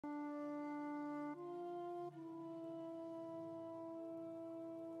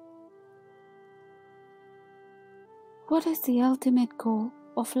What is the ultimate goal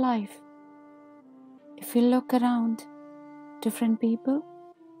of life? If we look around, different people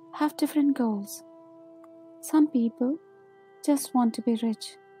have different goals. Some people just want to be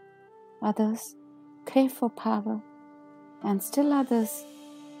rich, others crave for power, and still others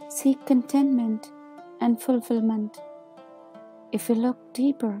seek contentment and fulfillment. If we look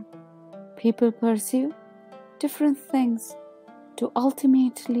deeper, people pursue different things to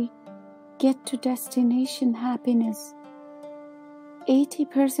ultimately get to destination happiness.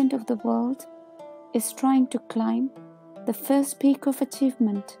 80% of the world is trying to climb the first peak of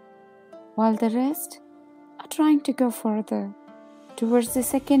achievement, while the rest are trying to go further towards the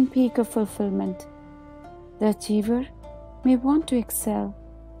second peak of fulfillment. The achiever may want to excel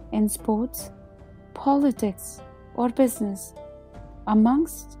in sports, politics, or business,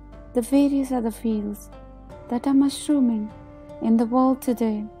 amongst the various other fields that are mushrooming in the world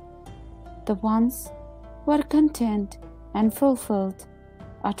today. The ones who are content and fulfilled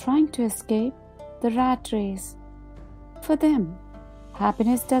are trying to escape the rat race. For them,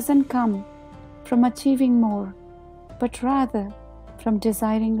 happiness doesn't come from achieving more, but rather from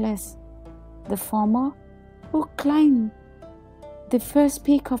desiring less. The former, who climb the first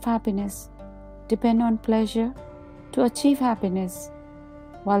peak of happiness, depend on pleasure to achieve happiness,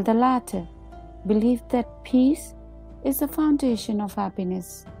 while the latter believe that peace is the foundation of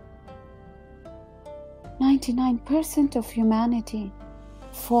happiness. 99% of humanity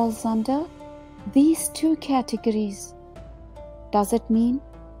falls under these two categories. Does it mean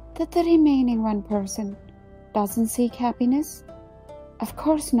that the remaining 1% doesn't seek happiness? Of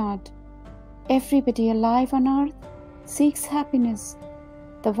course not. Everybody alive on earth seeks happiness.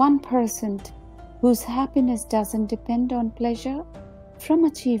 The 1% whose happiness doesn't depend on pleasure from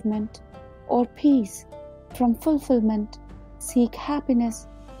achievement or peace from fulfillment seek happiness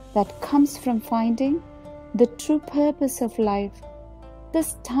that comes from finding the true purpose of life.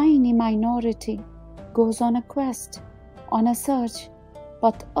 This tiny minority goes on a quest, on a search,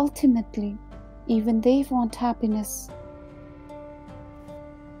 but ultimately even they want happiness.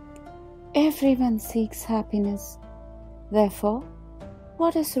 Everyone seeks happiness. Therefore,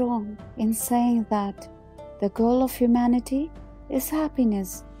 what is wrong in saying that the goal of humanity is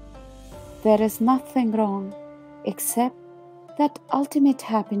happiness? There is nothing wrong except that ultimate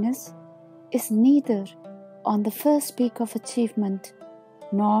happiness is neither on the first peak of achievement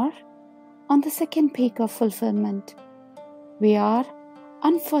nor on the second peak of fulfillment. We are,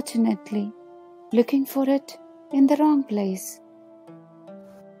 unfortunately, looking for it in the wrong place.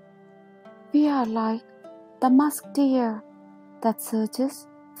 We are like the musk deer that searches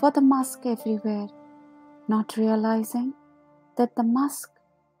for the musk everywhere, not realizing that the musk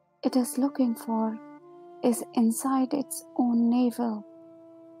it is looking for is inside its own navel.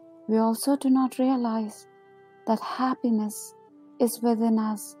 We also do not realize that happiness is within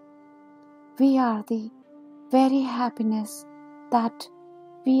us. We are the very happiness that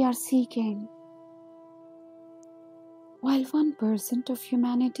we are seeking. While 1% of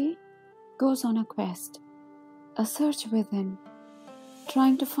humanity goes on a quest, a search within,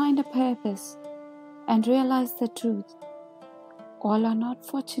 trying to find a purpose and realize the truth, all are not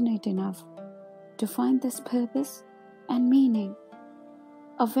fortunate enough to find this purpose and meaning.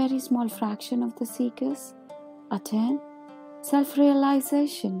 A very small fraction of the seekers attain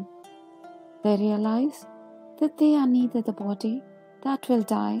self-realization. They realize that they are neither the body that will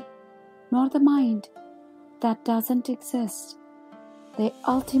die nor the mind that doesn't exist. They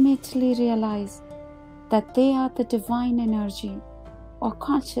ultimately realize that they are the divine energy or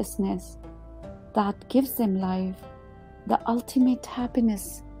consciousness that gives them life, the ultimate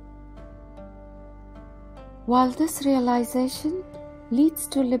happiness. While this realization leads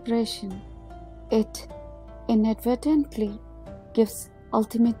to liberation, it inadvertently gives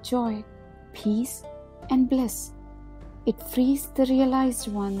ultimate joy, peace, and bliss. It frees the realized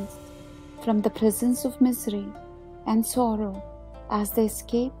ones from the presence of misery and sorrow as they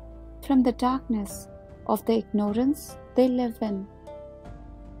escape from the darkness of the ignorance they live in.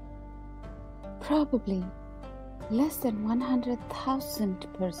 Probably less than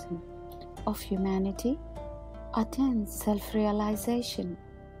 100,000% of humanity attains self-realization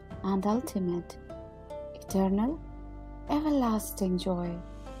and ultimate, eternal, everlasting joy,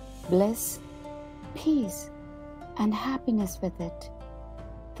 bliss, peace, and happiness with it.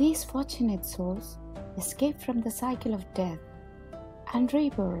 These fortunate souls escape from the cycle of death and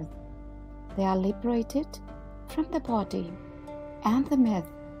rebirth. They are liberated from the body and the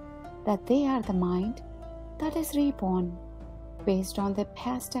myth that they are the mind that is reborn based on their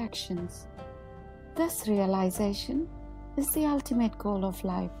past actions. This realization is the ultimate goal of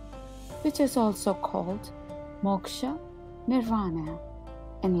life, which is also called moksha, nirvana,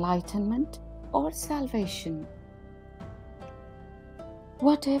 enlightenment, or salvation.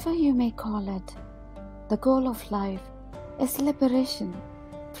 Whatever you may call it, the goal of life is liberation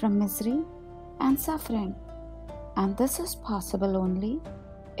from misery and suffering, and this is possible only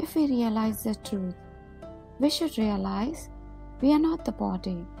if we realize the truth. We should realize we are not the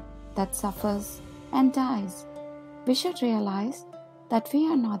body that suffers and dies. We should realize that we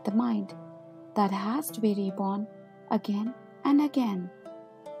are not the mind that has to be reborn again and again.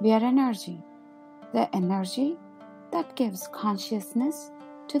 We are energy, the energy that gives consciousness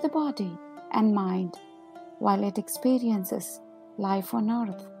to the body and mind while it experiences life on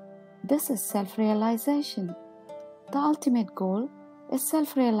earth. This is self-realization. The ultimate goal is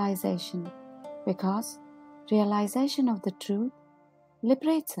self-realization because realization of the truth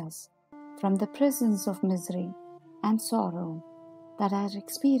liberates us from the prisons of misery and sorrow that are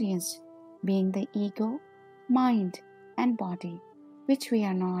experienced being the ego, mind, and body, which we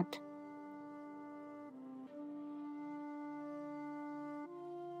are not.